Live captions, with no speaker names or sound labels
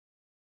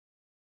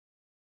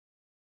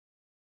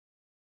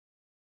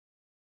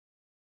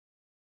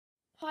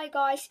Hi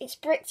guys, it's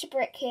Brick to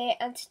Brick here,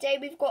 and today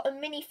we've got a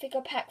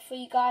minifigure pack for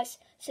you guys,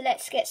 so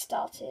let's get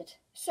started.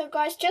 So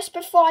guys, just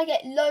before I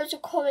get loads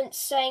of comments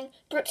saying,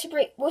 Brick to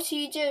Brick, what are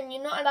you doing?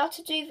 You're not allowed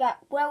to do that.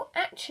 Well,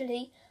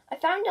 actually, I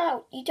found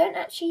out you don't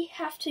actually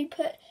have to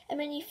put a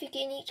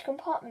minifigure in each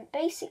compartment.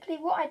 Basically,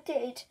 what I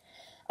did,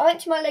 I went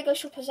to my Lego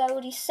shop as I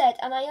already said,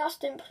 and I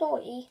asked the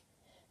employee,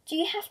 do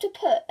you have to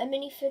put a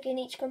minifigure in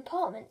each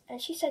compartment?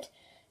 And she said,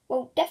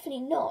 well,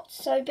 definitely not.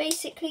 So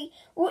basically,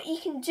 what you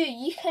can do,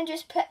 you can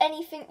just put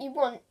anything you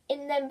want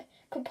in them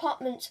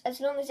compartments as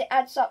long as it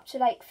adds up to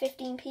like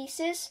 15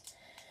 pieces.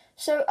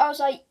 So I was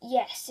like,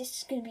 yes, this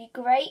is going to be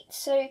great.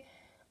 So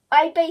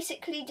I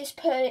basically just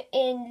put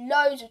in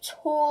loads of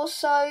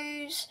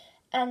torsos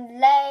and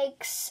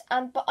legs,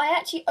 but I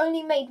actually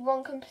only made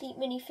one complete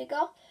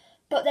minifigure,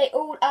 but they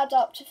all add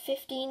up to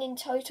 15 in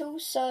total.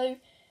 So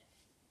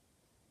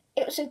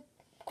it was a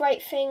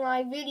great thing.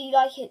 I really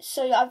like it.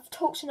 So I've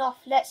talked enough.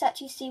 Let's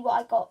actually see what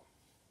I got.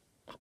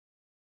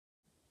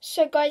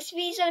 So guys,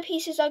 these are the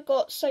pieces I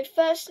got. So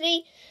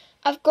firstly,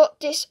 I've got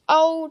this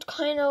old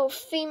kind of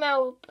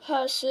female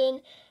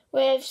person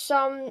with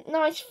some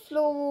nice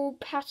floral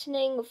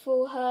patterning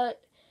for her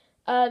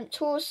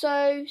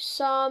torso,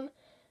 some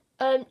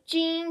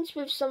jeans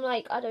with some,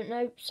 like, I don't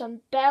know,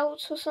 some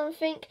belt or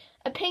something,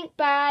 a pink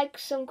bag,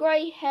 some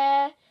grey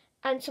hair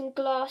and some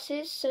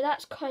glasses, so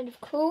that's kind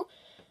of cool.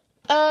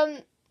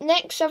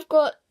 Next I've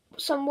got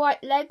some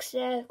white legs.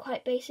 They're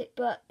quite basic,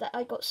 but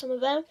I got some of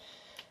them.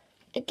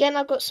 Again,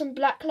 I've got some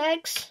black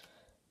legs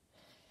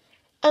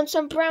and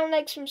some brown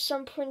legs from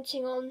some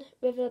printing on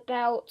with a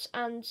belt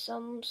and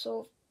some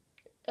sort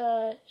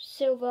of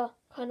silver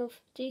kind of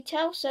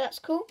detail, so that's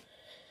cool.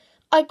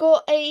 I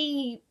got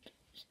a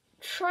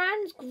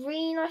trans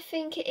green, I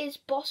think it is,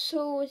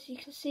 bottle, as you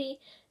can see,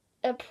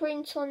 a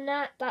print on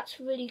that. That's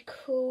really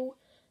cool.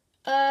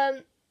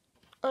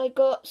 I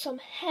got some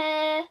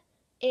hair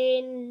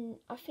in,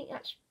 I think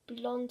that's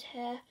blonde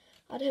hair.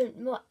 I don't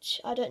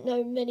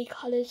know many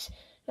colours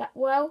that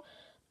well.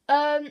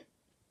 A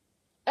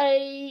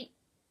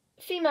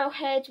female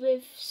head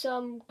with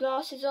some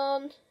glasses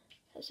on.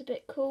 That's a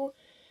bit cool.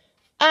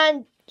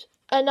 And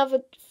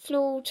another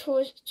floral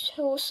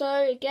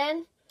torso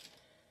again.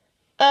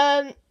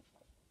 A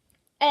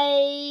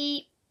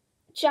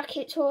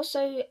jacket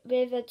torso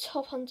with a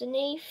top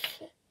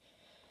underneath.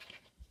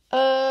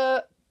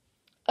 A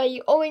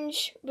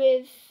orange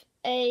with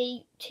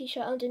a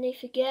t-shirt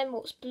underneath again,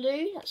 what's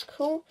blue, that's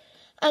cool.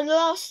 And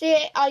lastly,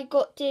 I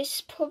got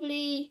this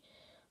probably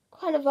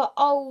kind of an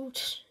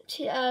old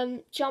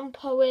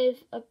jumper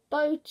with a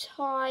bow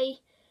tie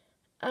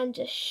and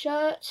a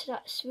shirt,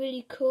 that's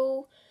really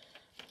cool.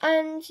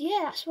 And yeah,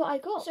 that's what I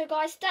got. So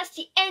guys, that's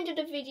the end of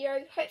the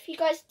video. Hope you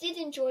guys did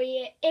enjoy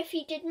it. If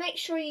you did, make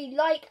sure you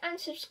like and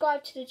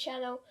subscribe to the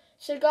channel.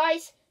 So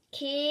guys,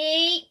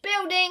 keep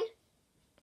building!